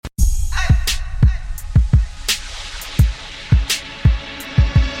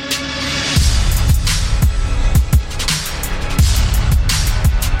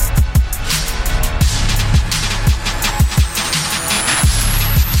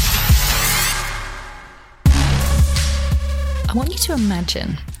I want you to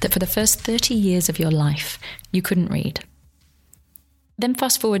imagine that for the first 30 years of your life, you couldn't read. Then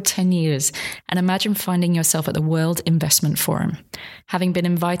fast forward 10 years and imagine finding yourself at the World Investment Forum, having been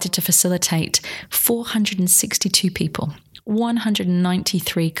invited to facilitate 462 people,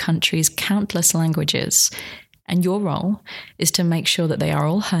 193 countries, countless languages. And your role is to make sure that they are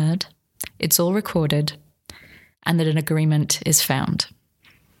all heard, it's all recorded, and that an agreement is found.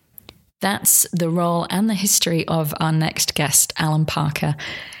 That's the role and the history of our next guest, Allan Parker.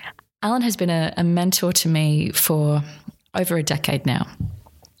 Allan has been a mentor to me for over a decade now.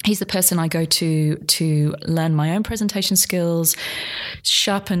 He's the person I go to learn my own presentation skills,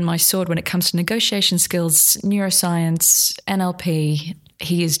 sharpen my sword when it comes to negotiation skills, neuroscience, NLP.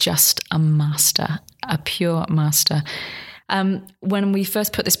 He is just a master, a pure master. When we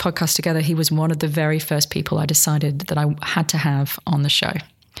first put this podcast together, he was one of the very first people I decided that I had to have on the show.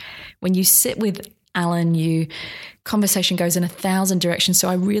 When you sit with Allan, conversation goes in 1,000 directions. So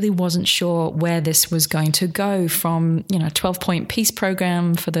I really wasn't sure where this was going to go, from, a 12-point peace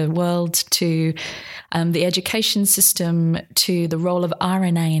program for the world to the education system, to the role of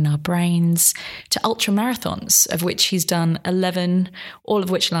RNA in our brains, to ultra marathons, of which he's done 11, all of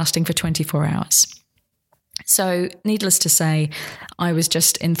which lasting for 24 hours. So needless to say, I was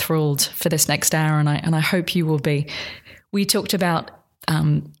just enthralled for this next hour, and I hope you will be. We talked about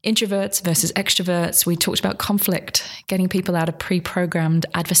introverts versus extroverts. We talked about conflict, getting people out of pre-programmed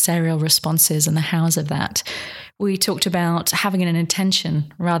adversarial responses and the hows of that. We talked about having an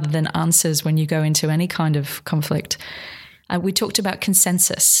intention rather than answers when you go into any kind of conflict. We talked about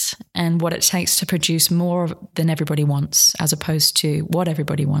consensus and what it takes to produce more than everybody wants, as opposed to what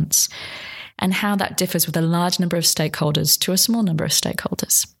everybody wants, and how that differs with a large number of stakeholders to a small number of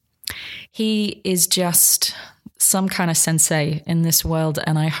stakeholders. He is just some kind of sensei in this world,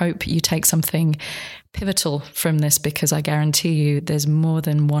 and I hope you take something pivotal from this, because I guarantee you there's more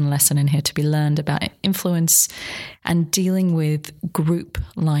than one lesson in here to be learned about influence and dealing with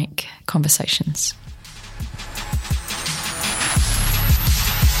group-like conversations.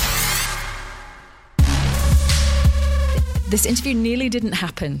 This interview nearly didn't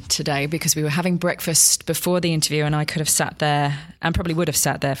happen today because we were having breakfast before the interview, and I could have sat there and probably would have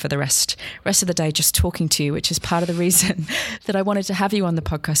sat there for the rest of the day just talking to you, which is part of the reason that I wanted to have you on the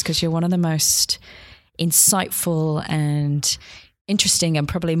podcast, because you're one of the most insightful and interesting, and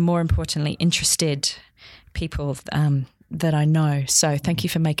probably more importantly, interested people that I know. So thank you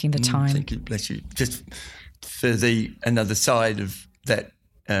for making the time. Thank you. Bless you. Just for another side of that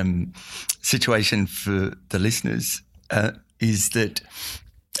situation for the listeners, is that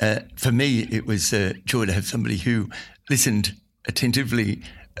for me it was a joy to have somebody who listened attentively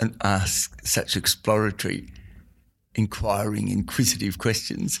and asked such exploratory, inquiring, inquisitive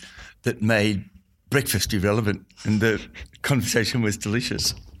questions that made breakfast irrelevant, and the conversation was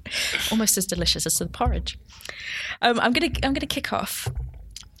delicious. Almost as delicious as the porridge. I'm gonna kick off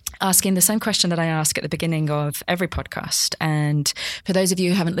asking the same question that I ask at the beginning of every podcast. And for those of you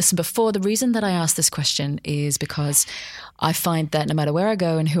who haven't listened before, the reason that I ask this question is because I find that no matter where I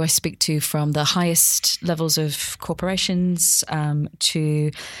go and who I speak to, from the highest levels of corporations to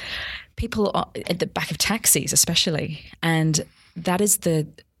people at the back of taxis especially, and that is the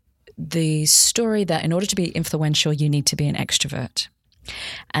story that in order to be influential, you need to be an extrovert.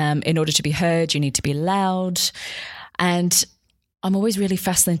 In order to be heard, you need to be loud. And I'm always really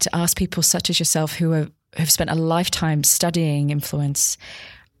fascinated to ask people such as yourself who have spent a lifetime studying influence,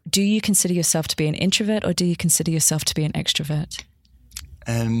 do you consider yourself to be an introvert, or do you consider yourself to be an extrovert?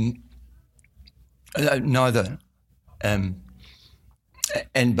 Neither, and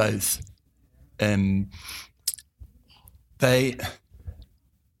both. They're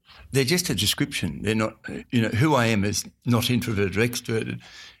just a description. They're not, who I am is not introverted or extroverted.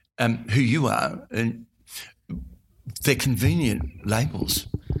 Who you are, and they're convenient labels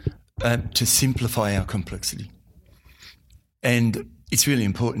to simplify our complexity. And it's really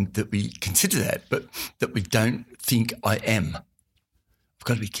important that we consider that, but that we don't think I am. I've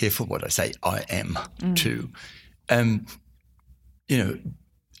got to be careful what I say I am too. At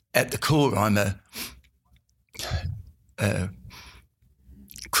the core, I'm a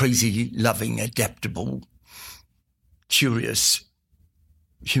crazy, loving, adaptable, curious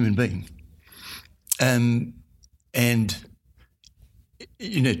human being. And,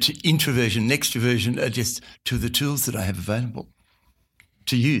 introversion and extroversion are just two of the tools that I have available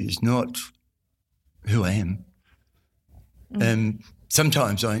to use, not who I am.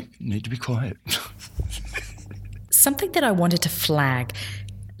 Sometimes I need to be quiet. Something that I wanted to flag,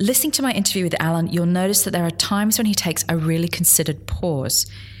 listening to my interview with Allan, you'll notice that there are times when he takes a really considered pause.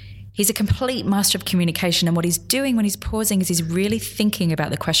 He's a complete master of communication, and what he's doing when he's pausing is he's really thinking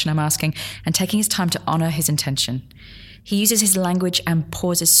about the question I'm asking and taking his time to honour his intention. He uses his language and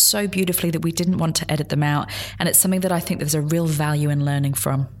pauses so beautifully that we didn't want to edit them out, and it's something that I think there's a real value in learning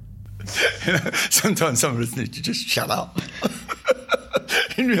from. Sometimes some of us need to just shut up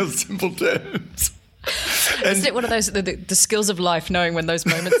in real simple terms. Isn't it one of those, the skills of life, knowing when those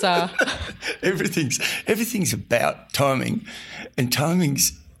moments are? Everything's about timing, and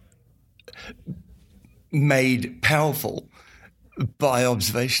timing's made powerful by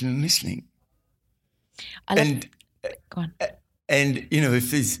observation and listening. Go on. And you know,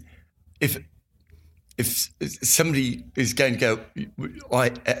 if somebody is going to go,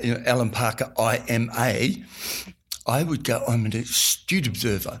 Allan Parker, I am I would go, I'm an astute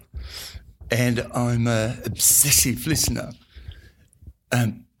observer, and I'm an obsessive listener,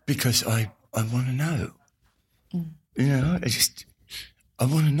 because I want to know. You know, I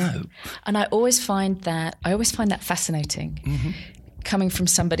want to know. And I always find that fascinating, coming from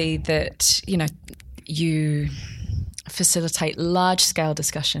somebody that, you know, you facilitate large-scale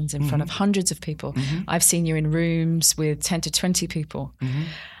discussions in front of hundreds of people. I've seen you in rooms with 10 to 20 people.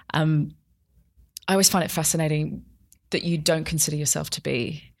 I always find it fascinating that you don't consider yourself to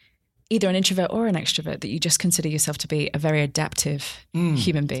be either an introvert or an extrovert, that you just consider yourself to be a very adaptive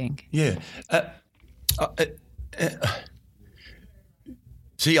human being. Yeah.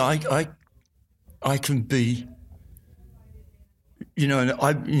 See, I can be,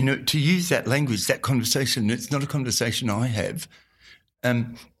 to use that language, that conversation. It's not a conversation I have,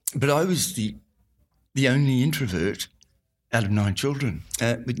 but I was the only introvert out of 9 children.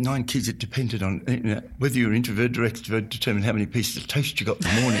 With 9 kids, it depended on whether you were introvert or extrovert, determined how many pieces of toast you got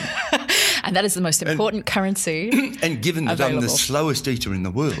in the morning. And that is the most important currency. And given that available. I'm the slowest eater in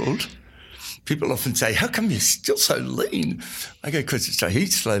the world, people often say, how come you're still so lean? I go, because I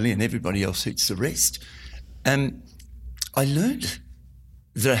eat slowly and everybody else eats the rest. And I learned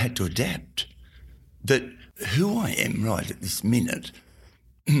that I had to adapt, that who I am right at this minute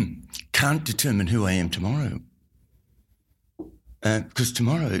can't determine who I am tomorrow. Because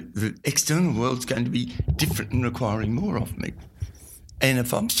tomorrow the external world's going to be different and requiring more of me. And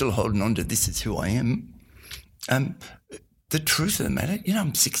if I'm still holding on to this is who I am, the truth of the matter,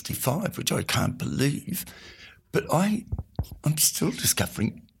 I'm 65, which I can't believe, but I'm still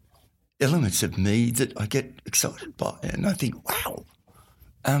discovering elements of me that I get excited by. And I think, wow,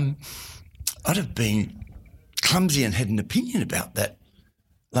 I'd have been clumsy and had an opinion about that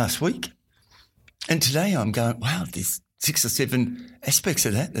last week. And today I'm going, wow, there's 6 or 7 aspects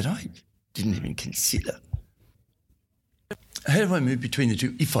of that I didn't even consider. How do I move between the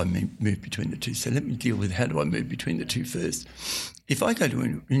two? If I move between the two. So let me deal with how do I move between the two first. If I go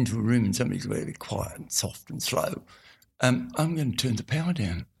into a room and somebody's very quiet and soft and slow, I'm going to turn the power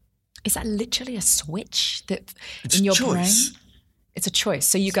down. Is that literally a switch that it's in your choice. brain? It's a choice.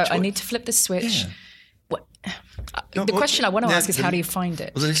 So you go, I need to flip the switch. Yeah. What? The question I want to ask is, how do you find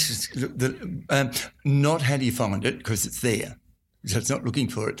it? Well, this is not how do you find it, because it's there. So it's not looking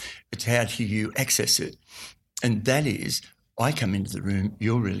for it. It's how do you access it. And that is, I come into the room,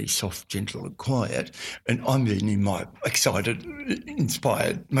 you're really soft, gentle and quiet, and I'm in my excited,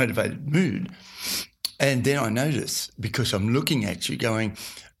 inspired, motivated mood. And then I notice, because I'm looking at you going,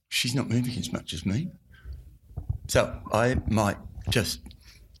 she's not moving as much as me. So I might just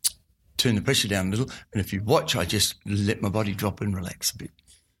turn the pressure down a little, and if you watch, I just let my body drop and relax a bit.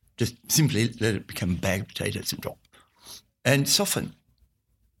 Just simply let it become a bag of potatoes and drop. And soften.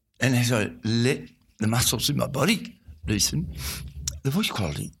 And as I let the muscles in my body loosen, the voice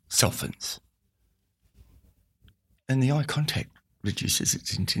quality softens. And the eye contact reduces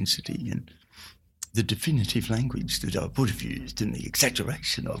its intensity, and the definitive language that I would have used and the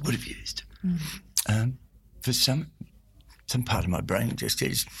exaggeration I would have used. For some part of my brain just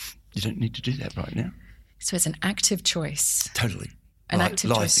says, you don't need to do that right now. So it's an active choice. Totally. Active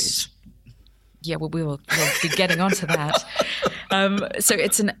life choice. Is. Yeah, well, we'll be getting onto that. So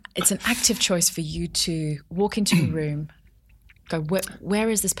it's an active choice for you to walk into a room, go, where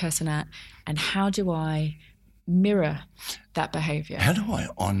is this person at, and how do I mirror that behaviour? How do I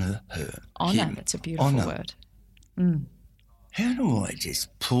honour her? Honour, that's a beautiful word. How do I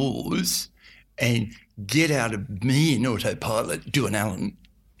just pause and get out of me in autopilot, do an Allan,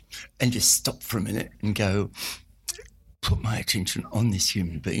 and just stop for a minute and go, put my attention on this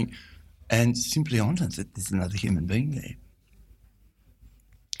human being and simply honour that there's another human being there.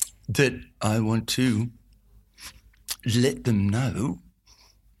 That I want to let them know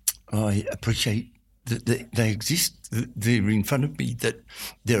I appreciate that they exist, that they're in front of me, that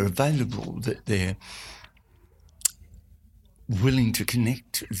they're available, that willing to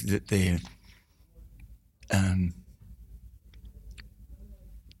connect, that they're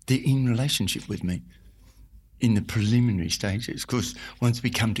in relationship with me in the preliminary stages. Of course, once we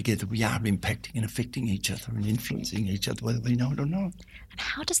come together, we are impacting and affecting each other and influencing each other, whether we know it or not. And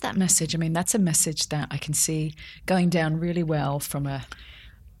how does that message, I mean, that's a message that I can see going down really well from a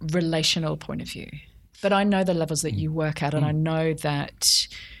relational point of view. But I know the levels that you work at, and I know that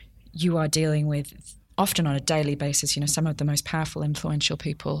you are dealing with, often on a daily basis, some of the most powerful, influential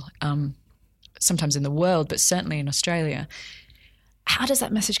people, sometimes in the world, but certainly in Australia. How does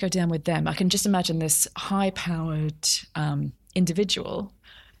that message go down with them? I can just imagine this high-powered individual,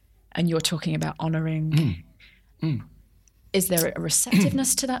 and you're talking about honouring. Is there a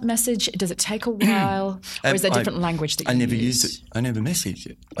receptiveness to that message? Does it take a while? Or is there different language that you use? I never use it. I never message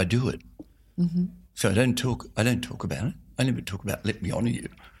it. I do it. Mm-hmm. So I don't talk about it. I never talk about let me honour you.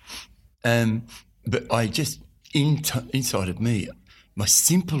 But I just, inside of me, my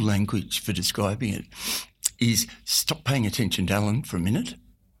simple language for describing it is stop paying attention to Allan for a minute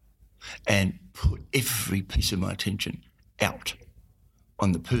and put every piece of my attention out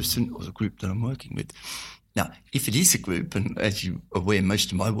on the person or the group that I'm working with. Now, if it is a group, and as you're aware,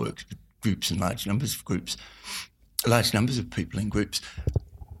 most of my work is with groups and large numbers of people in groups,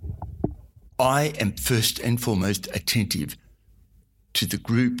 I am first and foremost attentive to the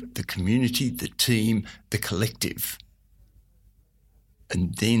group, the community, the team, the collective,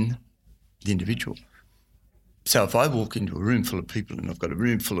 and then the individual. So if I walk into a room full of people and I've got a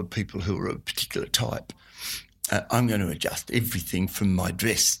room full of people who are of a particular type, I'm going to adjust everything from my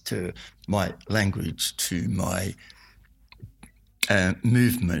dress to my language to my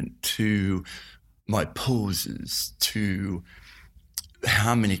movement to my pauses to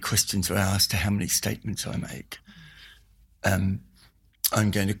how many questions are asked to how many statements I make.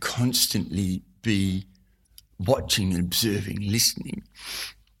 I'm going to constantly be watching and observing, listening.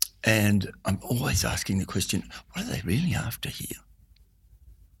 And I'm always asking the question, what are they really after here?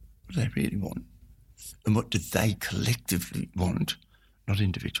 What do they really want? And what do they collectively want, not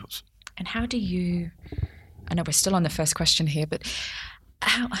individuals? And how do you, I know we're still on the first question here, but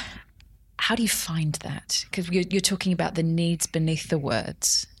how do you find that? Because you're talking about the needs beneath the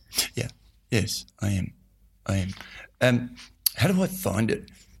words. Yeah, yes, I am. How do I find it?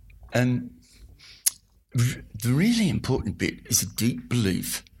 The really important bit is a deep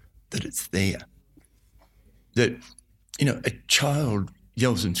belief that it's there. That, a child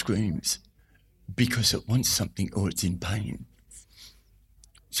yells and screams because it wants something or it's in pain.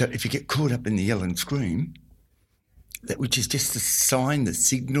 So if you get caught up in the yell and scream, which is just the sign, the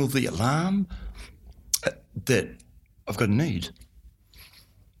signal, the alarm that I've got a need.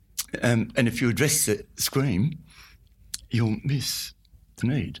 And if you address the scream, you'll miss the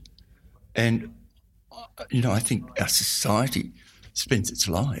need. And, I think our society spends its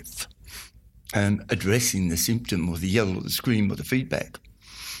life addressing the symptom or the yell or the scream or the feedback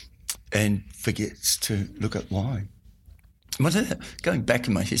and forgets to look at why. Going back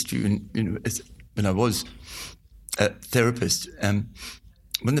in my history, when I was a therapist, one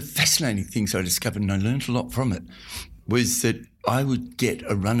of the fascinating things I discovered, and I learned a lot from it, was that I would get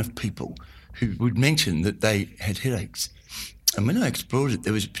a run of people who would mention that they had headaches. And when I explored it,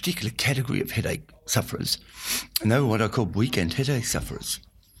 there was a particular category of headache sufferers, and they were what I call weekend headache sufferers.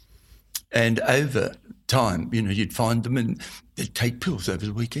 And over time, you'd find them and they'd take pills over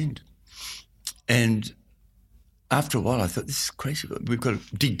the weekend. And after a while, I thought, this is crazy. We've got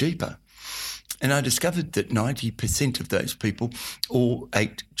to dig deeper. And I discovered that 90% of those people all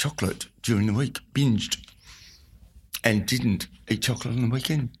ate chocolate during the week, binged, and didn't eat chocolate on the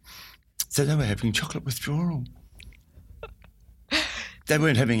weekend. So they were having chocolate withdrawal. They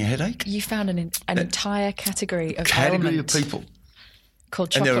weren't having a headache. You found an entire category of people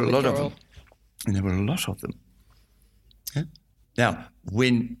called chocolate withdrawal. And there were a lot of them. Yeah? Now,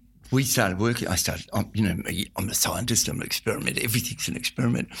 when we started working, I'm a scientist, I'm an experimenter, everything's an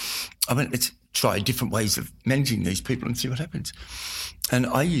experiment. I went, let's try different ways of managing these people and see what happens. And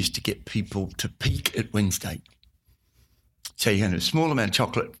I used to get people to peak at Wednesday. So you're going to have a small amount of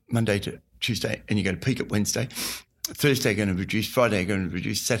chocolate Monday to Tuesday, and you're going to peak at Wednesday. Thursday you're going to reduce, Friday you're going to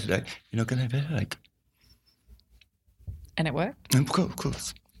reduce, Saturday you're not going to have a headache. And it worked? Of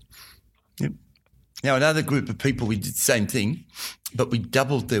course. Yep. Now, another group of people, we did the same thing, but we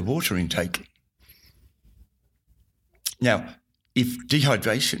doubled their water intake. Now, if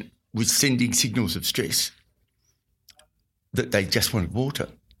dehydration was sending signals of stress that they just wanted water,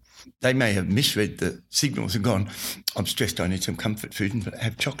 they may have misread the signals and gone, I'm stressed, I need some comfort food and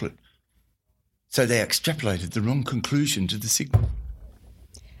have chocolate. So they extrapolated the wrong conclusion to the signal.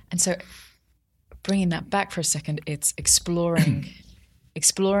 And so bringing that back for a second, it's exploring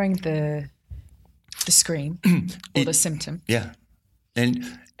the scream or the symptom. Yeah.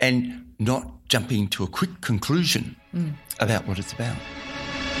 And not jumping to a quick conclusion about what it's about.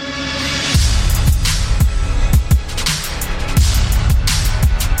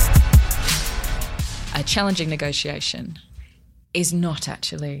 A challenging negotiation is not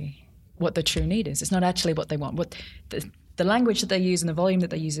actually what the true need is. It's not actually what they want. What the language that they use and the volume that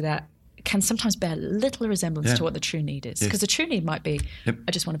they use it at can sometimes bear little resemblance to what the true need is. Because the true need might be,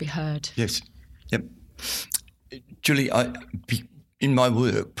 I just want to be heard. Yes. Yep. Julie, in my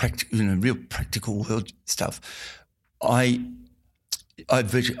work, real practical world stuff, I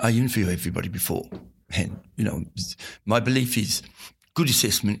interview everybody beforehand. My belief is good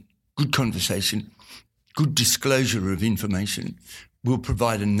assessment, good conversation, good disclosure of information will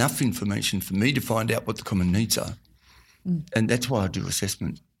provide enough information for me to find out what the common needs are. And that's why I do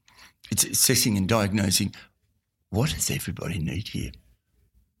assessment. It's assessing and diagnosing what does everybody need here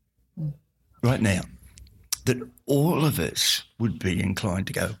right now that all of us would be inclined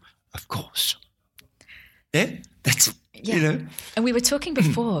to go, of course. Yeah, that's, And we were talking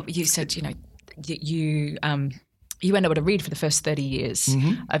before, you said, you went able to read for the first 30 years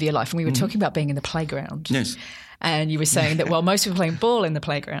of your life, and we were talking about being in the playground. Yes. And you were saying that while most people were playing ball in the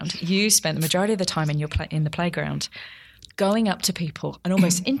playground, you spent the majority of the time in the playground going up to people and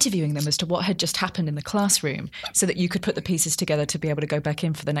almost interviewing them as to what had just happened in the classroom so that you could put the pieces together to be able to go back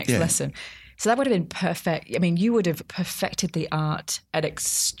in for the next lesson. So that would have been perfect. I mean, you would have perfected the art at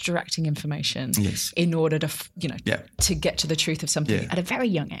extracting information in order to, to get to the truth of something at a very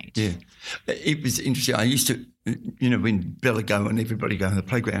young age. Yeah. It was interesting. I used to, when Bella go and everybody go on the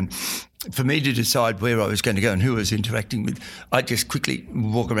playground, for me to decide where I was going to go and who I was interacting with, I'd just quickly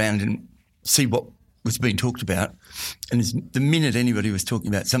walk around and see what was being talked about. And the minute anybody was talking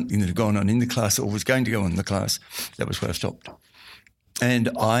about something that had gone on in the class or was going to go on in the class, that was where I stopped. And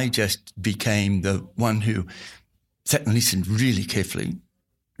I just became the one who sat and listened really carefully,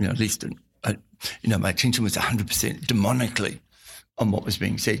 listened. My attention was 100% demonically on what was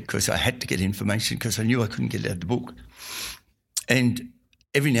being said because I had to get information because I knew I couldn't get it out of the book. And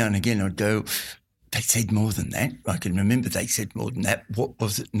every now and again I'd go, they said more than that. I can remember they said more than that. What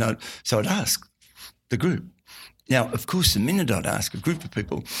was it? No. So I'd ask the group. Now, of course, the minute I'd ask a group of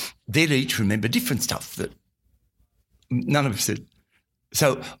people, they'd each remember different stuff that none of us said.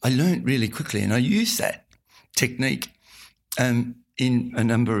 So I learned really quickly, and I used that technique in a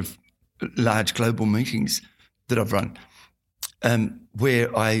number of large global meetings that I've run, where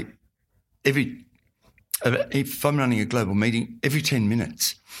if I'm running a global meeting, every 10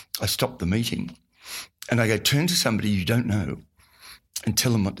 minutes I stop the meeting and I go turn to somebody you don't know and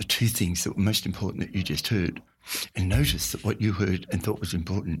tell them what the two things that were most important that you just heard, and notice that what you heard and thought was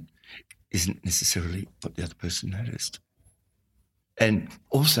important isn't necessarily what the other person noticed. And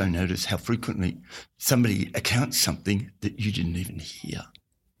also notice how frequently somebody accounts something that you didn't even hear.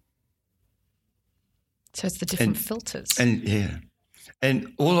 So it's the different filters.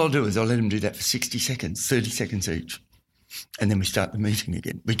 And all I'll do is I'll let them do that for 60 seconds, 30 seconds each. And then we start the meeting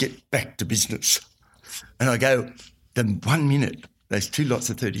again. We get back to business. And I go, the 1 minute, those two lots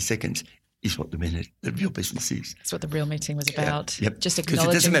of 30 seconds is what the real business is. That's what the real meeting was about. Yep. Just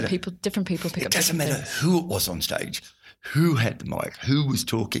acknowledging different people pick up. It doesn't matter who it was on stage, who had the mic, who was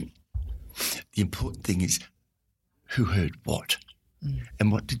talking. The important thing is who heard what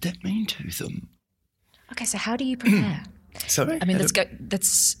and what did that mean to them. Okay, so how do you prepare? Sorry? I mean,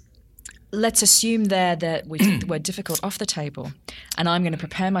 let's assume there that we took the word difficult off the table and I'm going to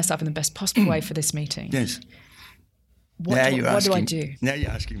prepare myself in the best possible way for this meeting. Yes. What do I do? Now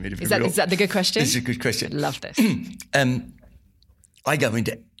you're asking me to be Is that the good question? This is a good question. I love this. I go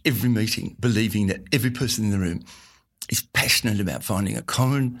into every meeting believing that every person in the room is passionate about finding a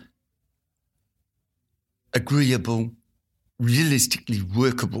common, agreeable, realistically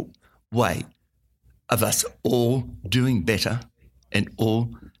workable way of us all doing better and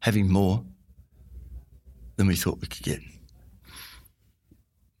all having more than we thought we could get.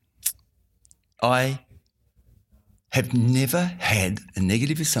 I have never had a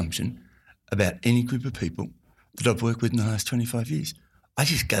negative assumption about any group of people that I've worked with in the last 25 years. I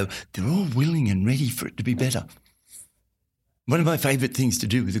just go, they're all willing and ready for it to be better. One of my favourite things to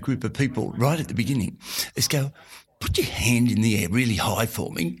do with a group of people right at the beginning is go, put your hand in the air really high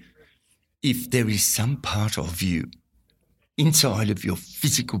for me if there is some part of you inside of your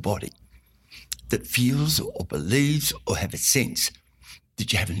physical body that feels or believes or have a sense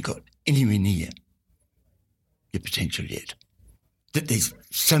that you haven't got anywhere near your potential yet, that there's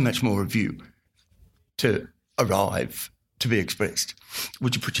so much more of you to arrive, to be expressed.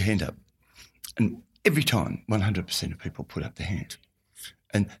 Would you put your hand up? And every time, 100% of people put up their hands.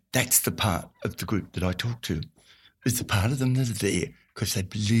 And that's the part of the group that I talk to. It's the part of them that are there because they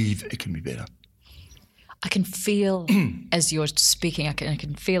believe it can be better. I can feel as you're speaking, I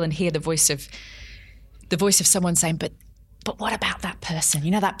can feel and hear the voice of someone saying, but what about that person? You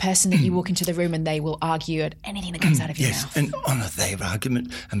know, that person that you walk into the room and they will argue at anything that comes out of your mouth. Yes, and honour their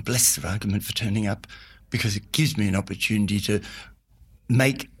argument and bless their argument for turning up, because it gives me an opportunity to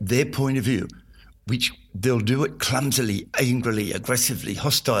make their point of view, which they'll do it clumsily, angrily, aggressively,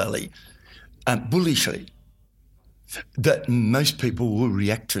 hostilely, bullishly, that most people will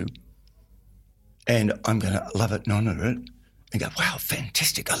react to. And I'm going to love it and honour it and go, wow,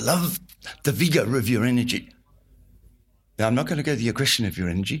 fantastic. I love the vigour of your energy. Now, I'm not going to go the aggression of your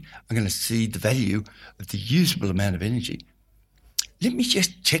energy. I'm going to see the value of the usable amount of energy. Let me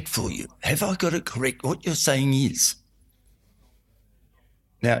just check for you. Have I got it correct? What you're saying is.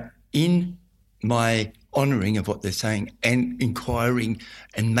 Now, in my honouring of what they're saying and inquiring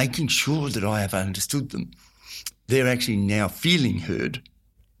and making sure that I have understood them, they're actually now feeling heard,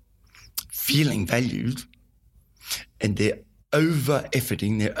 feeling valued, and they're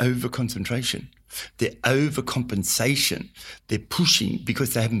over-efforting, they're over-concentration, their overcompensation, they're pushing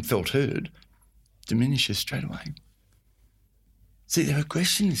because they haven't felt heard, diminishes straight away. See, their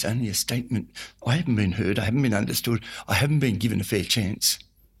aggression is only a statement. I haven't been heard, I haven't been understood, I haven't been given a fair chance.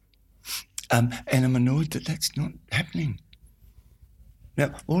 And I'm annoyed that that's not happening.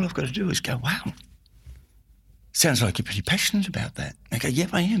 Now, all I've got to do is go, wow, sounds like you're pretty passionate about that. I go, yeah,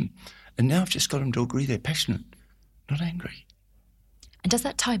 I am. And now I've just got them to agree they're passionate, not angry. And does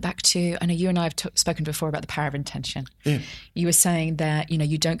that tie back to, I know you and I have spoken before about the power of intention. Yeah. You were saying that, you know,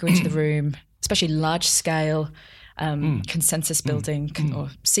 you don't go into the room, especially large scale consensus building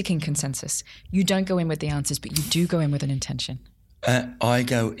or seeking consensus. You don't go in with the answers, but you do go in with an intention. I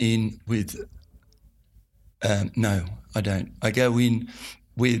go in with, no, I don't. I go in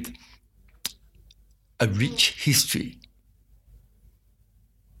with a rich history.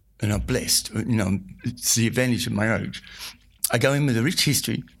 And I'm blessed, you know, it's the advantage of my age. I go in with a rich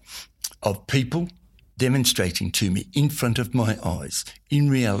history of people demonstrating to me in front of my eyes, in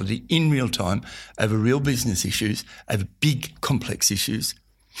reality, in real time, over real business issues, over big, complex issues,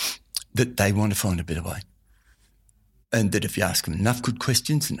 that they want to find a better way. And that if you ask them enough good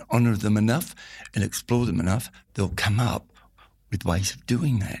questions and honour them enough and explore them enough, they'll come up with ways of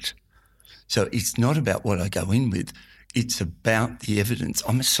doing that. So it's not about what I go in with. It's about the evidence.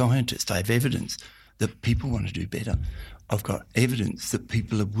 I'm a scientist. I have evidence that people want to do better. I've got evidence that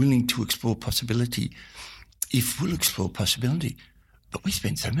people are willing to explore possibility if we'll explore possibility. But we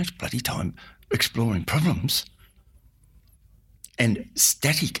spend so much bloody time exploring problems and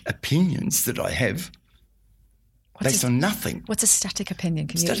static opinions that I have based on nothing. What's a static opinion?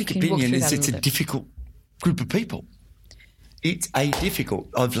 Static opinion is it's a difficult group of people. It's difficult.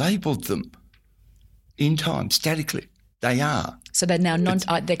 I've labelled them in time, statically. They are. So they're now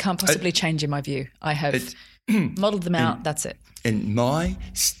they can't possibly change in my view. I have modelled them out, that's it. And my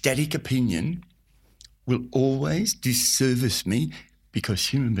static opinion will always disservice me because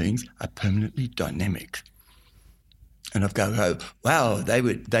human beings are permanently dynamic. And I've got to go, wow, they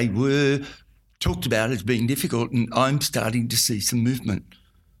were talked about as being difficult, and I'm starting to see some movement.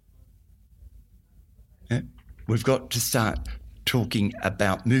 Yeah? We've got to start talking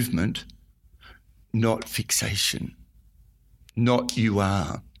about movement, not fixation, not you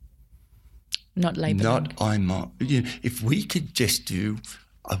are. Not labelling. Not I'm not. You know, if we could just do,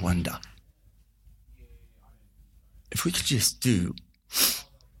 I wonder, if we could just do,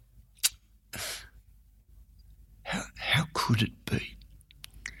 how could it be?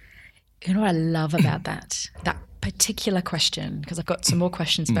 You know what I love about that particular question, because I've got some more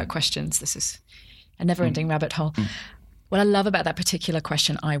questions about questions. This is a never-ending rabbit hole. What I love about that particular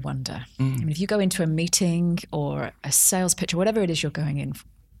question, I wonder. I mean, if you go into a meeting or a sales pitch or whatever it is you're going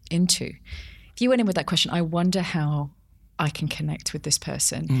into, if you went in with that question, I wonder how I can connect with this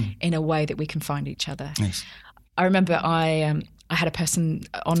person in a way that we can find each other. Yes. I remember I had a person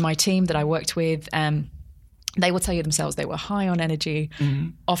on my team that I worked with. They will tell you themselves they were high on energy,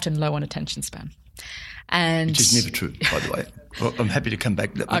 often low on attention span. And which is never true, by the way. Well, I'm happy to come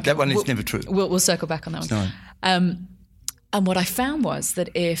back. That one is never true. We'll circle back on that one. And what I found was that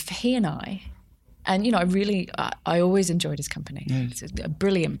if he and I, you know, I always enjoyed his company. Yes. It's a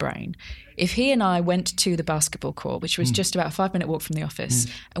brilliant brain. If he and I went to the basketball court, which was just about a 5-minute walk from the office,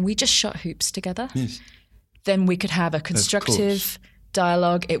 and we just shot hoops together, then we could have a constructive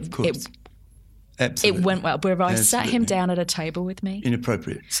dialogue. It went well. Where I sat him down at a table with me.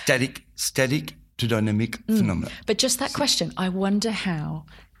 Inappropriate. Static to dynamic phenomena. But just that question, I wonder how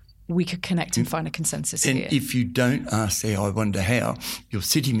we could connect and find a consensus and here. if you don't ask the I wonder how, you'll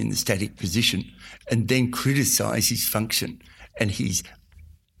sit him in the static position and then criticise his function and his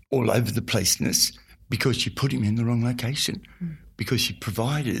all over the placeness because you put him in the wrong location, because you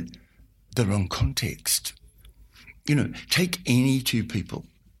provided the wrong context. You know, take any two people.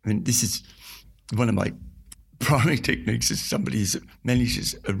 I mean, this is one of my primary techniques as somebody who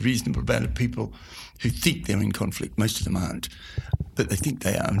manages a reasonable amount of people who think they're in conflict. Most of them aren't, but they think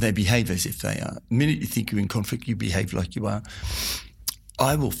they are, and they behave as if they are. The minute you think you're in conflict, you behave like you are.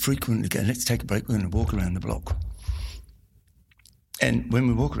 I will frequently go, let's take a break, we're going to walk around the block. And when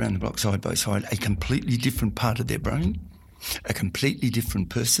we walk around the block side by side, a completely different part of their brain, a completely different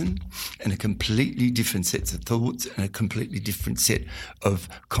person, and a completely different set of thoughts, and a completely different set of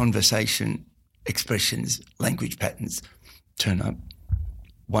conversation, expressions, language patterns turn up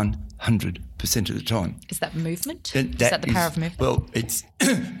 100% of the time. Is that movement? And is that the power of movement? Well, it's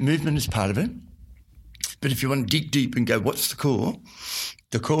movement is part of it. But if you want to dig deep and go, what's the core?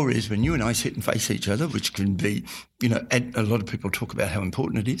 The core is when you and I sit and face each other, which can be, you know, a lot of people talk about how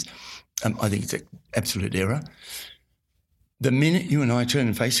important it is. I think it's an absolute error. The minute you and I turn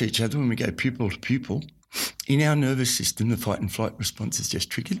and face each other, when we go pupil to pupil, in our nervous system, the fight and flight response is just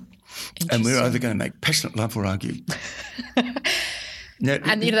triggered. And we're either going to make passionate love or argue. Now,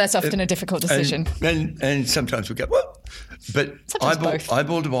 and, you know, that's often a difficult decision. And sometimes we go, well, but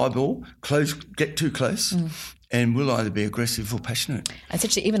eyeball to eyeball, get too close, and we'll either be aggressive or passionate.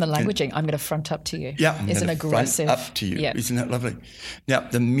 Essentially, even the languaging, I'm going to front up to you, is an aggressive. Front up to you. Yep. Isn't that lovely? Now,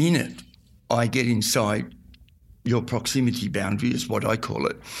 the minute I get inside your proximity boundary is what I call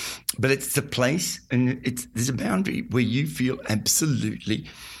it, but it's the place, and there's a boundary where you feel absolutely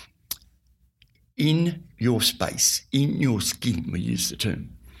in your space, in your skin, we use the term.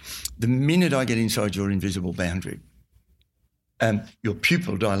 The minute I get inside your invisible boundary, your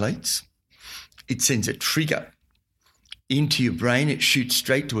pupil dilates, it sends a trigger into your brain, it shoots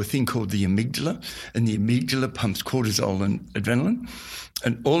straight to a thing called the amygdala, and the amygdala pumps cortisol and adrenaline,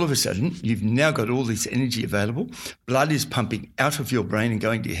 and all of a sudden, you've now got all this energy available, blood is pumping out of your brain and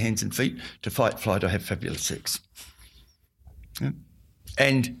going to your hands and feet to fight, flight, or have fabulous sex. Yeah.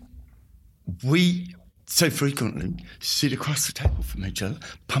 And we so frequently sit across the table from each other,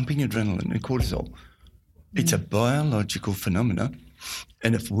 pumping adrenaline and cortisol. It's a biological phenomena.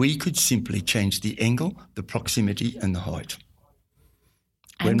 And if we could simply change the angle, the proximity and the height.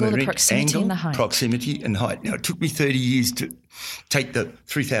 Angle, the proximity and the height. Proximity and height. Now, it took me 30 years to take the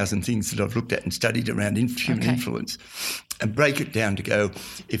 3,000 things that I've looked at and studied around human influence and break it down to go,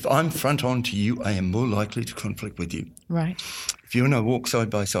 if I'm front on to you, I am more likely to conflict with you. Right. If you and I walk side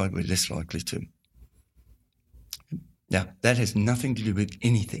by side, we're less likely to. Now, that has nothing to do with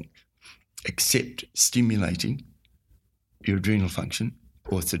anything except stimulating your adrenal function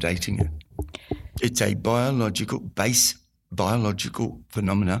or sedating it. It's a base biological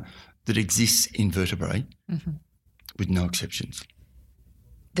phenomena that exists in vertebrae with no exceptions.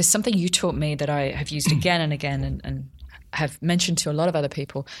 There's something you taught me that I have used again and again and have mentioned to a lot of other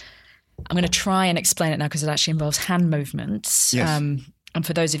people. I'm going to try and explain it now because it actually involves hand movements. Yes. And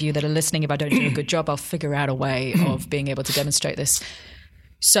for those of you that are listening, if I don't do a good job, I'll figure out a way of being able to demonstrate this.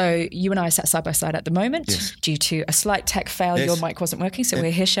 So you and I sat side by side at the moment due to a slight tech fail. Your mic wasn't working, so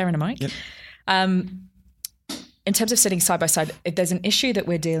we're here sharing a mic. Yep. In terms of sitting side by side, if there's an issue that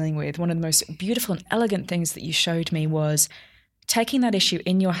we're dealing with, one of the most beautiful and elegant things that you showed me was taking that issue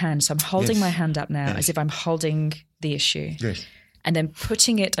in your hand. So I'm holding my hand up now as if I'm holding the issue. Yes. And then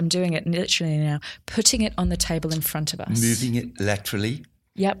putting it, I'm doing it literally now, putting it on the table in front of us. Moving it laterally.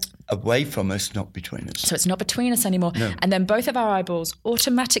 Yep. Away from us, not between us. So it's not between us anymore. No. And then both of our eyeballs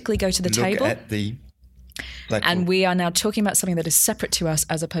automatically go to the table. Look at the lateral. And we are now talking about something that is separate to us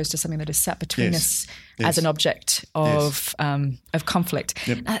as opposed to something that is sat between us as an object of conflict.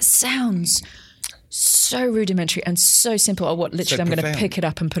 Yep. Now, that sounds so rudimentary and so simple. Oh, what? Literally, I'm going to pick it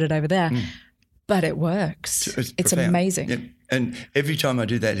up and put it over there. But it works. It's amazing. Yep. And every time I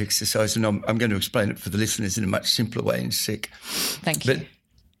do that exercise, and I'm going to explain it for the listeners in a much simpler way in a sec. Thank you. But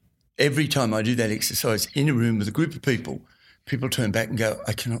every time I do that exercise in a room with a group of people turn back and go,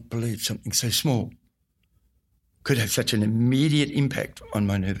 I cannot believe something so small could have such an immediate impact on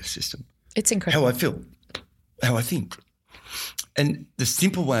my nervous system. It's incredible. How I feel, how I think. And the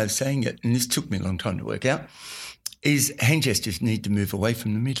simple way of saying it, and this took me a long time to work out, is hand gestures need to move away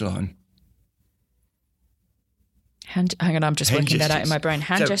from the midline. Hang on, I'm just working that out in my brain.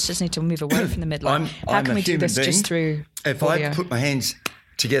 Hand gestures need to move away from the midline. How can we do this just through If audio? I put my hands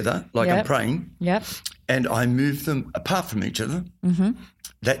together like I'm praying and I move them apart from each other,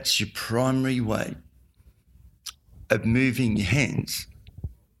 that's your primary way of moving your hands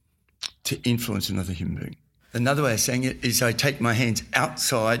to influence another human being. Another way of saying it is I take my hands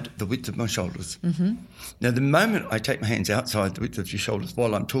outside the width of my shoulders. Mm-hmm. Now, the moment I take my hands outside the width of your shoulders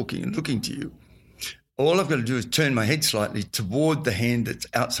while I'm talking and looking to you, all I've got to do is turn my head slightly toward the hand that's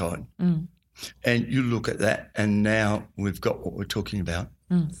outside. Mm. And you look at that, and now we've got what we're talking about,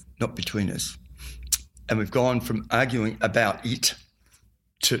 not between us. And we've gone from arguing about it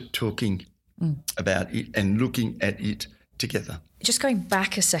to talking about it and looking at it together. Just going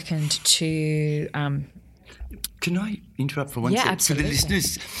back a second to... Can I interrupt for one second? Yeah, absolutely. For the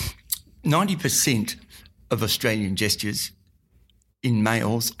listeners, 90% of Australian gestures in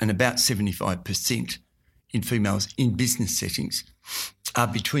males and about 75% in females in business settings are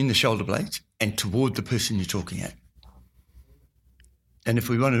between the shoulder blades and toward the person you're talking at. And if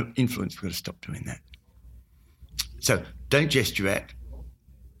we want to influence, we've got to stop doing that. So don't gesture at,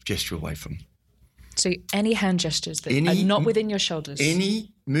 gesture away from. So any hand gestures that are not within your shoulders?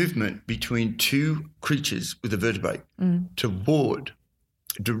 Any movement between two creatures with a vertebrae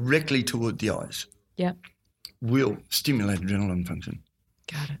directly toward the eyes will stimulate adrenaline function.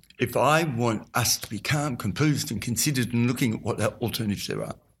 Got it. If I want us to be calm, composed and considered and looking at what alternatives there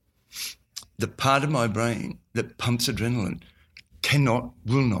are, the part of my brain that pumps adrenaline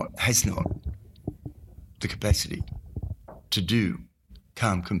has not the capacity to do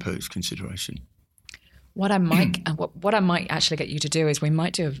calm, composed consideration. What I might actually get you to do is we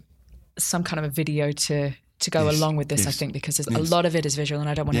might do some kind of a video to go along with this. I think because a lot of it is visual, and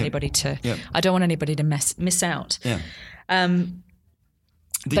I don't want anybody to miss out. Yeah.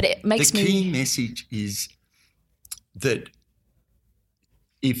 But it makes the key message is that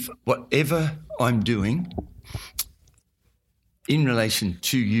if whatever I'm doing in relation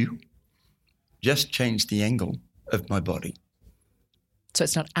to you, just change the angle of my body. So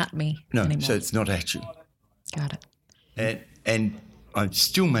it's not at me anymore. So it's not at you. Got it. And I'm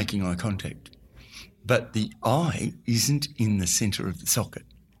still making eye contact, but the eye isn't in the centre of the socket.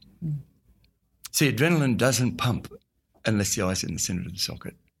 Mm. See, adrenaline doesn't pump unless the eye's in the centre of the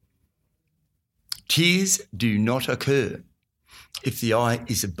socket. Tears do not occur if the eye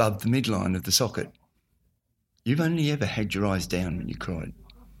is above the midline of the socket. You've only ever had your eyes down when you cried.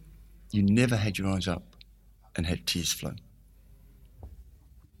 You never had your eyes up and had tears flow.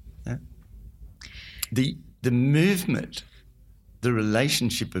 Yeah? The movement, the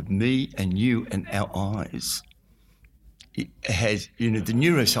relationship of me and you and our eyes, it has, the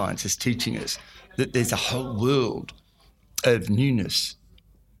neuroscience is teaching us that there's a whole world of newness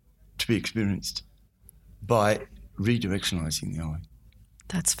to be experienced by redirectionalising the eye.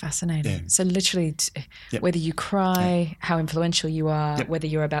 That's fascinating. Yeah. So literally, whether you cry, how influential you are, whether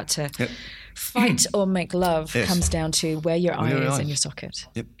you're about to fight or make love, comes down to where your eye is in your socket.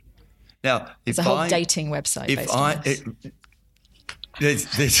 Yep. Now, it's a whole dating website based on this.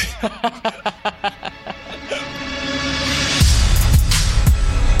 There's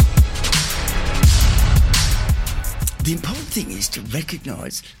the important thing is to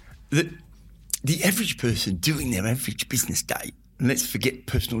recognise that the average person doing their average business day, and let's forget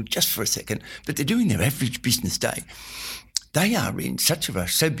personal just for a second, but they're doing their average business day. They are in such a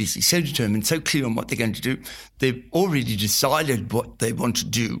rush, so busy, so determined, so clear on what they're going to do. They've already decided what they want to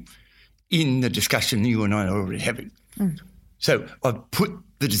do in the discussion you and I are already having. Mm. So I've put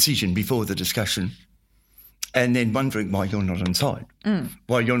the decision before the discussion and then wondering why you're not on side,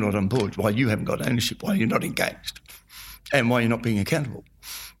 why you're not on board, why you haven't got ownership, why you're not engaged, and why you're not being accountable.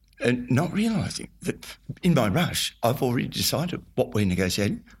 And not realising that in my rush, I've already decided what we're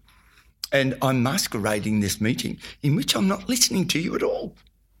negotiating. And I'm masquerading this meeting in which I'm not listening to you at all.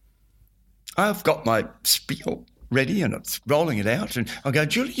 I've got my spiel ready and I'm rolling it out and I go,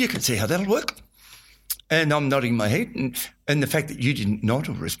 Julie, you can see how that'll work. And I'm nodding my head and the fact that you didn't nod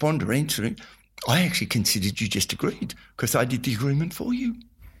or respond or answer, I actually considered you just agreed because I did the agreement for you.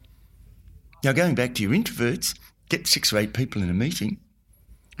 Now, going back to your introverts, get 6 or 8 people in a meeting.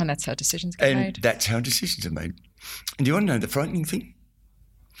 And that's how decisions get made. And that's how decisions are made. And do you want to know the frightening thing?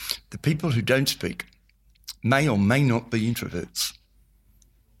 The people who don't speak may or may not be introverts.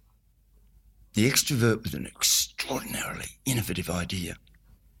 The extrovert with an extraordinarily innovative idea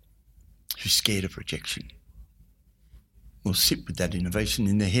who's scared of rejection will sit with that innovation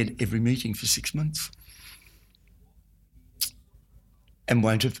in their head every meeting for 6 months and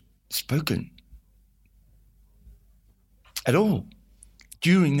won't have spoken at all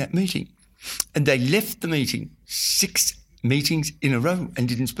during that meeting. And they left the meeting 6 meetings in a row and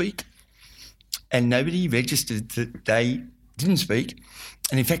didn't speak. And nobody registered that they didn't speak.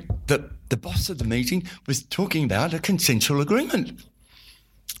 And in fact, the boss of the meeting was talking about a consensual agreement.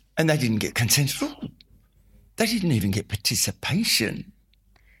 And they didn't get consent at all. They didn't even get participation.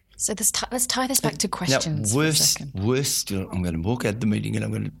 So let's tie this back to questions for a second. Worse still, I'm going to walk out of the meeting and I'm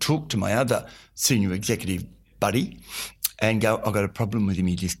going to talk to my other senior executive buddy and go, I've got a problem with him.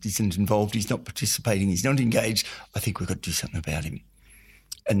 He just isn't involved. He's not participating. He's not engaged. I think we've got to do something about him.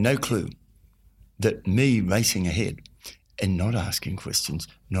 And no clue that me racing ahead and not asking questions,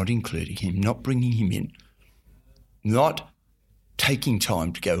 not including him, not bringing him in, not taking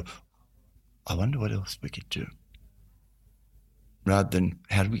time to go, I wonder what else we could do, rather than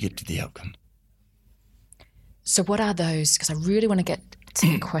how do we get to the outcome. So what are those? Because I really want to get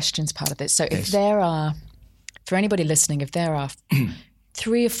to the questions part of this. So if there are, for anybody listening, if there are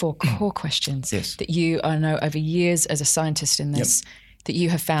 3 or 4 core questions that you, I know over years as a scientist in this, that you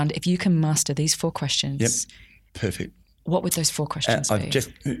have found, if you can master these 4 questions, perfect. What would those 4 questions be? I've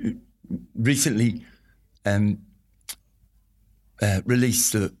just recently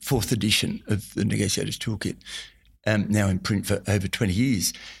released the 4th edition of the Negotiators Toolkit, now in print for over 20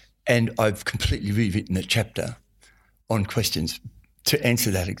 years. And I've completely rewritten a chapter on questions to answer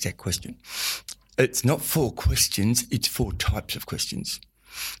that exact question. It's not 4 questions, it's 4 types of questions.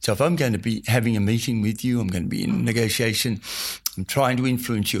 So if I'm going to be having a meeting with you, I'm going to be in a negotiation, I'm trying to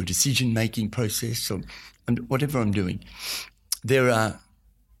influence your decision-making process or whatever I'm doing, there are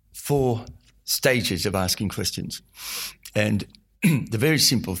 4 stages of asking questions. And the very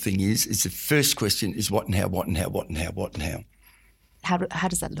simple thing is the first question is what and how, what and how, what and how, what and how. How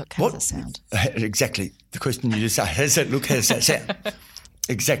does that look? How does that sound? Exactly. The question you just asked, how does that look? How does that sound?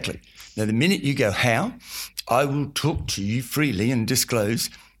 Exactly. Now, the minute you go how, I will talk to you freely and disclose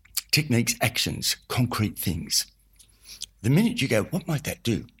techniques, actions, concrete things. The minute you go, what might that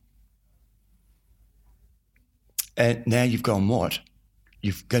do? And now you've gone what?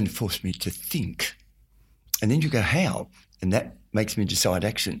 You're going to force me to think. And then you go how, and that makes me decide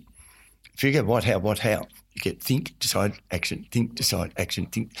action. If you go what, how, you get think, decide, action, think, decide, action,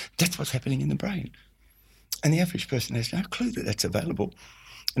 think. That's what's happening in the brain. And the average person has no clue that that's available.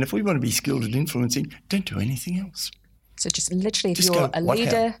 And if we want to be skilled at influencing, don't do anything else. So just literally, if you're a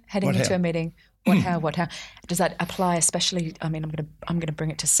leader heading into a meeting, what, how? Does that apply especially, I mean, I'm going to bring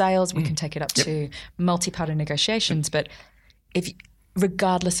it to sales. We can take it up to multi-party negotiations. But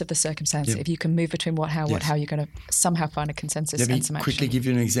regardless of the circumstance, if you can move between what, how, you're going to somehow find a consensus and some action. Let me quickly give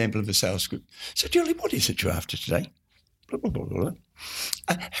you an example of a sales script. So, Julie, what is it you're after today? Blah, blah, blah, blah, blah.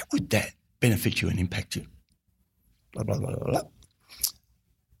 How would that benefit you and impact you? Blah, blah, blah, blah, blah.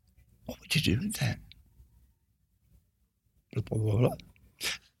 What would you do with that? Blah, blah, blah, blah.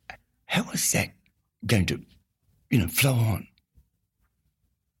 How is that going to, flow on?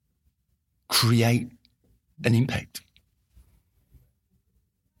 Create an impact?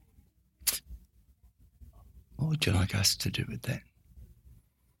 What would you like us to do with that?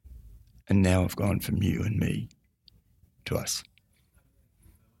 And now I've gone from you and me to us.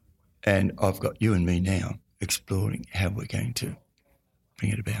 And I've got you and me now exploring how we're going to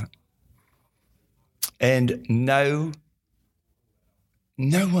bring it about. And no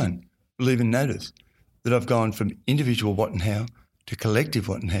one will even notice that I've gone from individual what and how to collective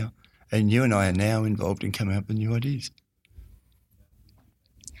what and how, and you and I are now involved in coming up with new ideas.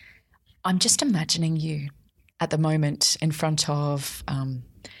 I'm just imagining you at the moment in front of,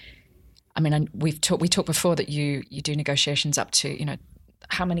 we talked before that you do negotiations up to,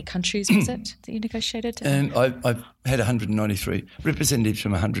 how many countries was it that you negotiated? I've had 193 representatives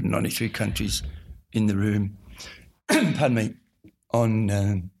from 193 countries in the room, pardon me,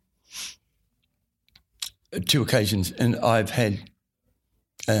 on 2 occasions. And I've had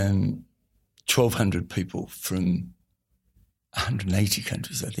 1,200 people from 180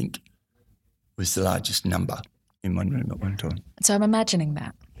 countries, I think, was the largest number in one room at one time. So I'm imagining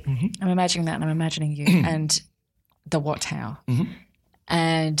that. Mm-hmm. I'm imagining that, and I'm imagining you and the what, how. Mm-hmm.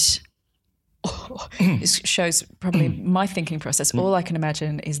 And this shows probably my thinking process. All I can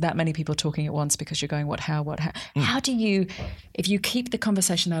imagine is that many people talking at once because you're going what, how, what, how. How do you, if you keep the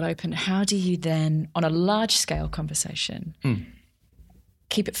conversation that open, how do you then, on a large-scale conversation,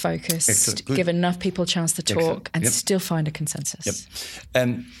 keep it focused, give enough people a chance to talk and still find a consensus?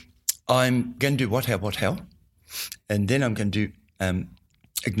 Yep. I'm going to do what, how, and then I'm going to do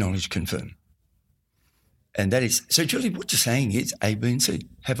acknowledge, confirm. And that is, so Julie, what you're saying is A, B and C.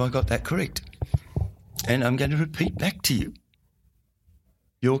 Have I got that correct? And I'm going to repeat back to you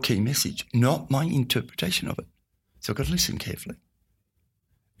your key message, not my interpretation of it. So I've got to listen carefully.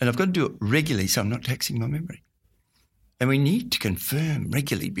 And I've got to do it regularly so I'm not taxing my memory. And we need to confirm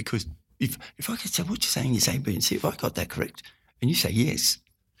regularly because if I could say what you're saying is A, B and C, if I got that correct, and you say yes,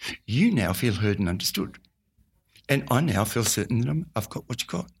 you now feel heard and understood. And I now feel certain that I've got what you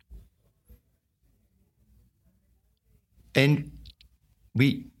got. And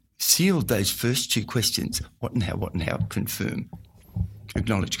we sealed those first two questions, what and how, confirm,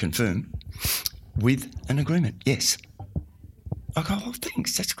 acknowledge, confirm, with an agreement. Yes. I go, oh,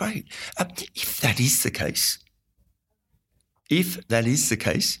 thanks, that's great. If that is the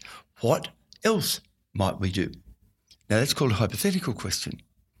case, what else might we do? Now, that's called a hypothetical question.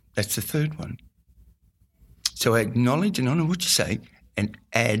 That's the third one. So I acknowledge and honour what you say and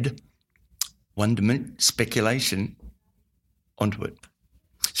add wonderment, speculation onto it.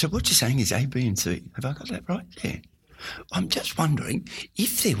 So what you're saying is A, B and C. Have I got that right? Yeah. I'm just wondering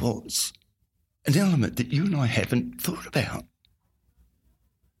if there was an element that you and I haven't thought about.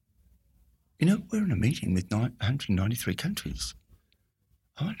 You know, we're in a meeting with 193 countries.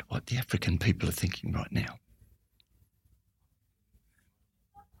 I wonder what the African people are thinking right now.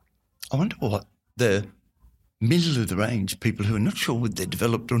 I wonder what the middle of the range people who are not sure whether they're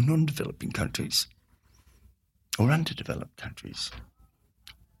developed or non-developing countries or underdeveloped countries,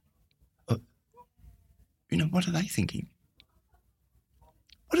 what are they thinking?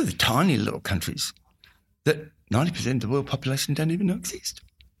 What are the tiny little countries that 90% of the world population don't even know exist?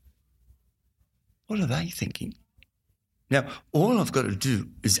 What are they thinking? Now, all I've got to do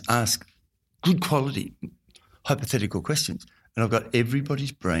is ask good quality hypothetical questions, and I've got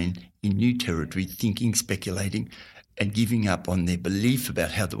everybody's brain in new territory thinking, speculating, and giving up on their belief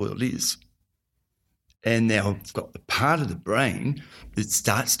about how the world is. And now I've got the part of the brain that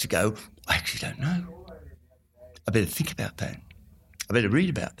starts to go, I actually don't know. I better think about that. I better read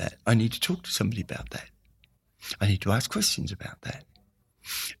about that. I need to talk to somebody about that. I need to ask questions about that.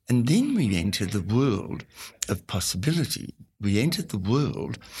 And then we enter the world of possibility. We enter the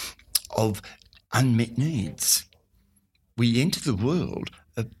world of unmet needs. We enter the world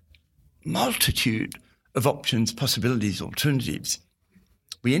of multitude of options, possibilities, alternatives.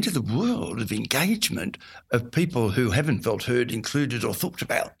 We enter the world of engagement of people who haven't felt heard, included or thought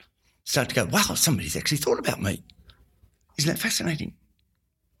about. Start to go, wow, somebody's actually thought about me. Isn't that fascinating?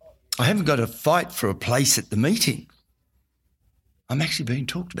 I haven't got to fight for a place at the meeting. I'm actually being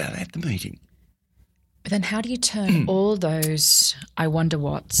talked about at the meeting. But then how do you turn all those I wonder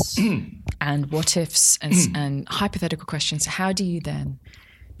whats and what ifs and hypothetical questions, how do you then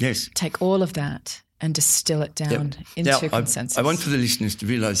take all of that and distill it down into consensus? I want for the listeners to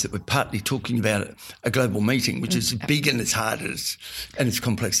realise that we're partly talking about a global meeting, which is as big and as hard and as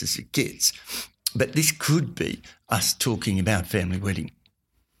complex as it gets. But this could be us talking about family wedding,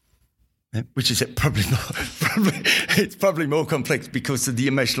 which is probably more complex because of the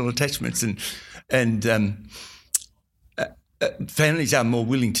emotional attachments and families are more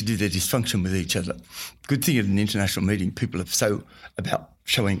willing to do their dysfunction with each other. Good thing at an international meeting, people are so about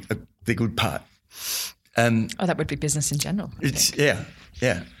showing their good part. That would be business in general. Yeah.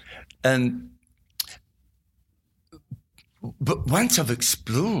 But once I've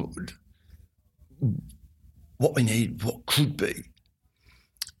explored what we need, what could be,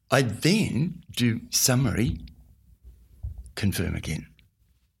 I then do summary, confirm again.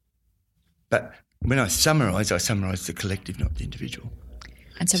 But when I summarise the collective, not the individual.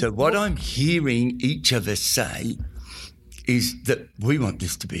 And so what I'm hearing each of us say is that we want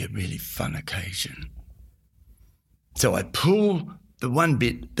this to be a really fun occasion. So I pull the one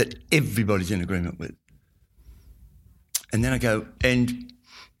bit that everybody's in agreement with. And then I go, and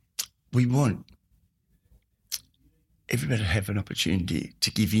we want everybody to have an opportunity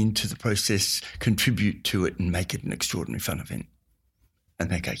to give in to the process, contribute to it and make it an extraordinary fun event. And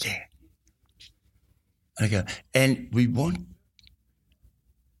they go, yeah. And I go, and we want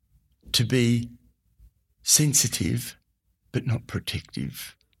to be sensitive but not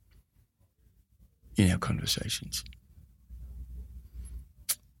protective in our conversations.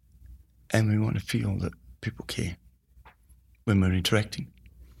 And we want to feel that people care when we're interacting.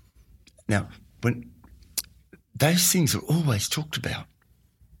 Now, when those things are always talked about,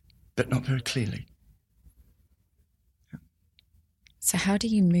 but not very clearly. So how do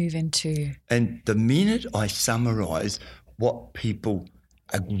you move into... And the minute I summarise what people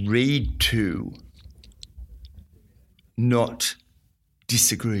agreed to, not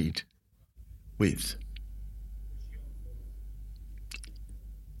disagreed with,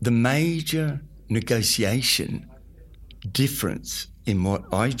 the major negotiation difference in what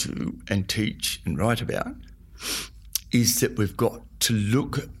I do and teach and write about is that we've got to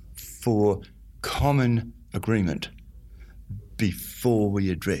look for common agreement before we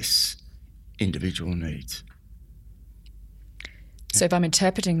address individual needs. So if I'm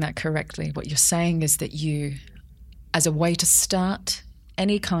interpreting that correctly, what you're saying is that you, as a way to start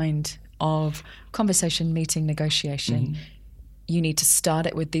any kind of conversation, meeting, negotiation, you need to start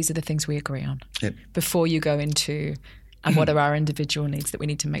it with these are the things we agree on before you go into And what are our individual needs that we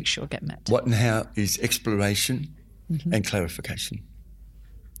need to make sure get met? What and how is exploration and clarification.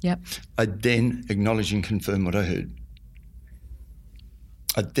 Yep. I then acknowledge and confirm what I heard.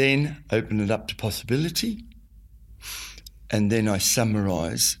 I then open it up to possibility, and then I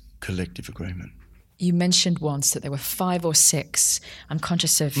summarise collective agreement. You mentioned once that there were 5 or 6. I'm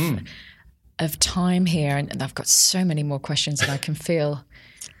conscious of time here, and I've got so many more questions that I can feel.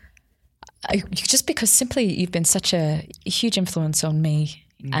 Just because simply you've been such a huge influence on me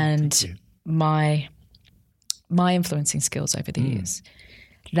and my influencing skills over the years,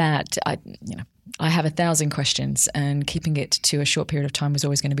 that I have 1,000 questions, and keeping it to a short period of time was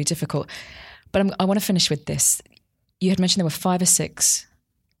always going to be difficult. But I want to finish with this. You had mentioned there were 5 or 6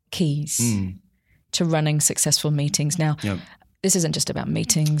 keys to running successful meetings. Now, this isn't just about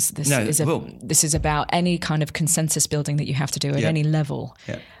meetings. This is about any kind of consensus building that you have to do at any level.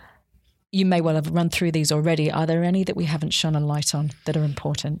 Yeah. You may well have run through these already. Are there any that we haven't shone a light on that are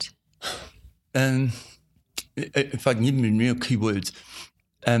important? If I can give them in real keywords,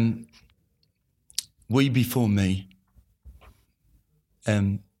 we before me,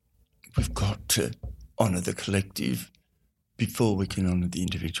 we've got to honour the collective before we can honour the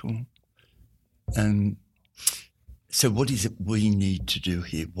individual. So what is it we need to do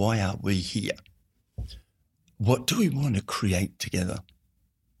here? Why are we here? What do we want to create together?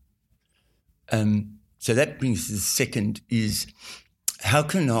 So that brings us to the second is, how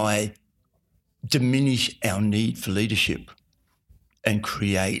can I diminish our need for leadership and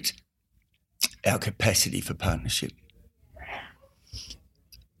create our capacity for partnership?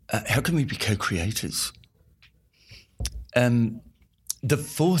 How can we be co-creators? The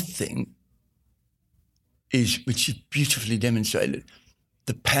fourth thing is, which is beautifully demonstrated,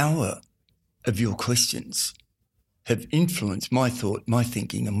 the power of your questions have influenced my thought, my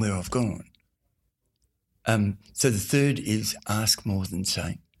thinking, and where I've gone. So the third is ask more than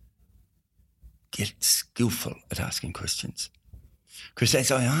say. Get skillful at asking questions. Because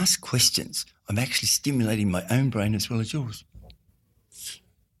as I ask questions, I'm actually stimulating my own brain as well as yours.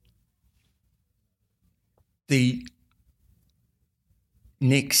 The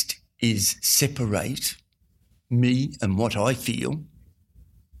next is separate me and what I feel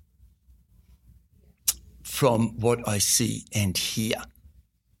from what I see and hear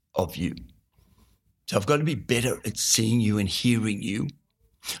of you. So I've got to be better at seeing you and hearing you,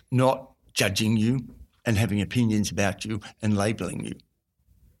 not judging you and having opinions about you and labelling you.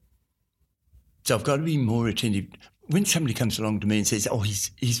 So I've got to be more attentive. When somebody comes along to me and says,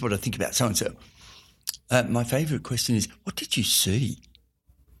 here's what I think about so-and-so, my favourite question is, what did you see?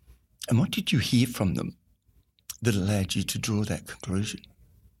 And what did you hear from them that allowed you to draw that conclusion?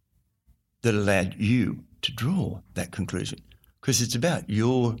 That allowed you to draw that conclusion? Because it's about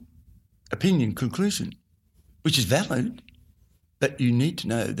your opinion conclusion, which is valid, but you need to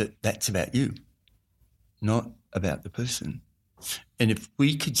know that that's about you, not about the person. And if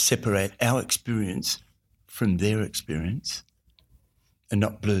we could separate our experience from their experience and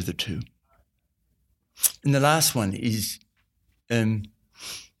not blur the two. And the last one is every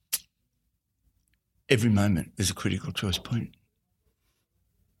moment is a critical choice point.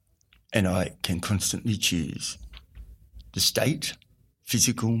 And I can constantly choose the state,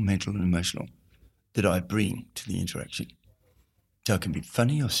 physical, mental and emotional, that I bring to the interaction. So I can be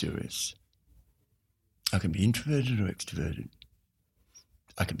funny or serious. I can be introverted or extroverted.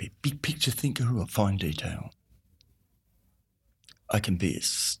 I can be a big picture thinker or fine detail. I can be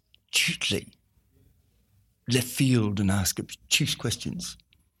astutely left field and ask obtuse questions,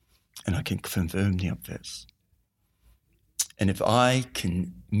 and I can confirm the obvious. And if I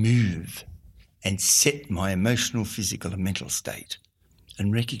can move and set my emotional, physical and mental state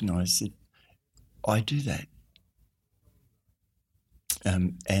and recognise that I do that,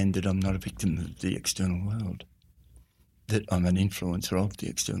 and that I'm not a victim of the external world, that I'm an influencer of the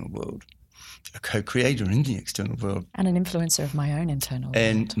external world, a co-creator in the external world. And an influencer of my own internal world.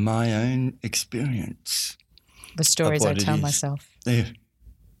 And my own experience. The stories I tell myself. Yeah.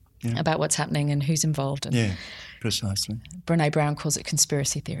 About what's happening and who's involved. And yeah, precisely. Brené Brown calls it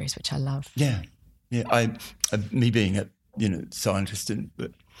conspiracy theories, which I love. Yeah. Me being a scientist and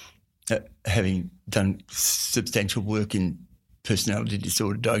having done substantial work in personality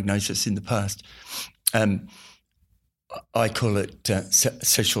disorder diagnosis in the past, I call it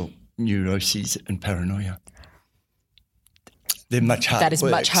social neuroses and paranoia. They're much harder. That is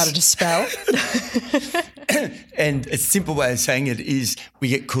much harder to spell. And a simple way of saying it is we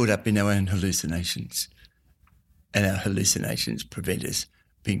get caught up in our own hallucinations, and our hallucinations prevent us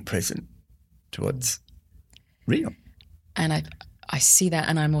being present to what's real. And I see that,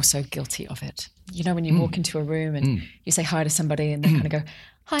 and I'm also guilty of it. You know, when you walk into a room and you say hi to somebody and they kind of go,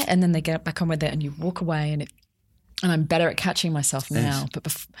 hi, and then they get back on with it and you walk away, and I'm better at catching myself now. But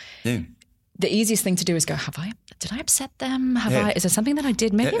the easiest thing to do is go, did I upset them? Is there something that I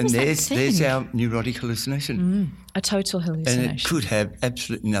did? Maybe it was that thing. There's our neurotic hallucination. A total hallucination. And it could have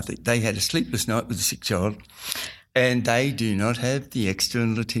absolutely nothing. They had a sleepless night with a sick child, and they do not have the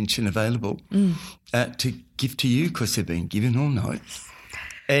external attention available to give to you because they've been given all night.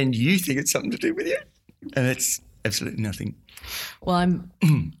 And you think it's something to do with you, and it's absolutely nothing. Well,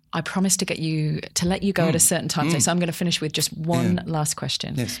 I promised to let you go at a certain time. So I'm going to finish with just one last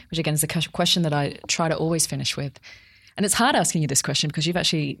question, which again is the question that I try to always finish with. And it's hard asking you this question because you've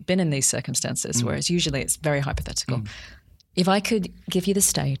actually been in these circumstances, whereas usually it's very hypothetical. If I could give you the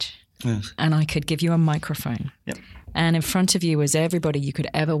stage and I could give you a microphone and in front of you was everybody you could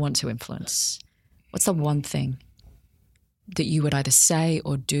ever want to influence, what's the one thing that you would either say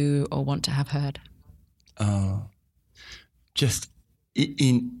or do or want to have heard? Just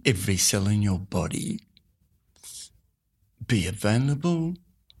in every cell in your body, be available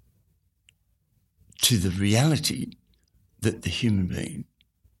to the reality that the human being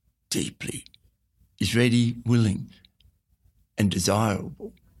deeply is ready, willing, and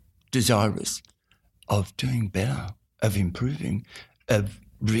desirous of doing better, of improving, of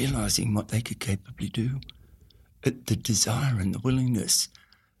realising what they could capably do. The desire and the willingness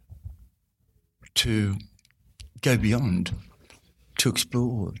to go beyond, to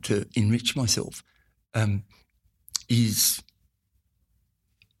explore, to enrich myself, is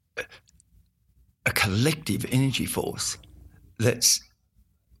a collective energy force that's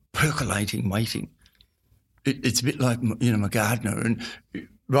percolating, waiting. It's a bit like, my gardener, and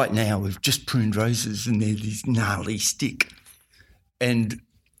right now we've just pruned roses and they're this gnarly stick. And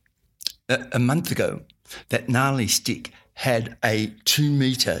a month ago, that gnarly stick had a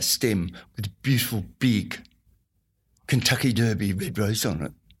 2-metre stem with a beautiful big Kentucky Derby red rose on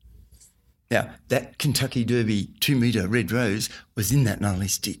it. Now, that Kentucky Derby 2-metre red rose was in that gnarly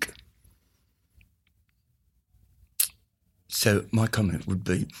stick. So my comment would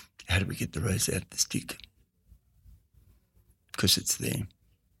be, how do we get the rose out of the stick? Because it's there.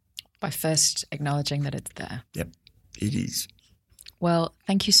 By first acknowledging that it's there. Yep, it is. Well,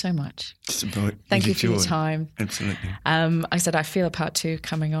 thank you so much. Thank you for your time. Absolutely. I said I feel a part 2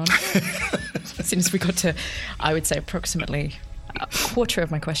 coming on. As soon as we got to, I would say, approximately a quarter of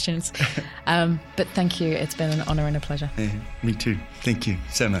my questions. But thank you. It's been an honour and a pleasure. Yeah, me too. Thank you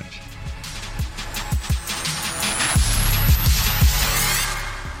so much.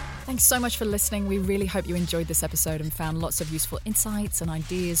 Thanks so much for listening. We really hope you enjoyed this episode and found lots of useful insights and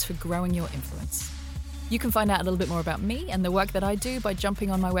ideas for growing your influence. You can find out a little bit more about me and the work that I do by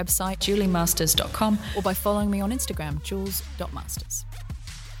jumping on my website, juliemasters.com, or by following me on Instagram, jules.masters.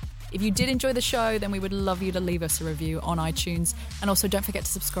 If you did enjoy the show, then we would love you to leave us a review on iTunes, and also don't forget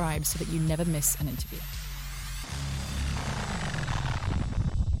to subscribe so that you never miss an interview.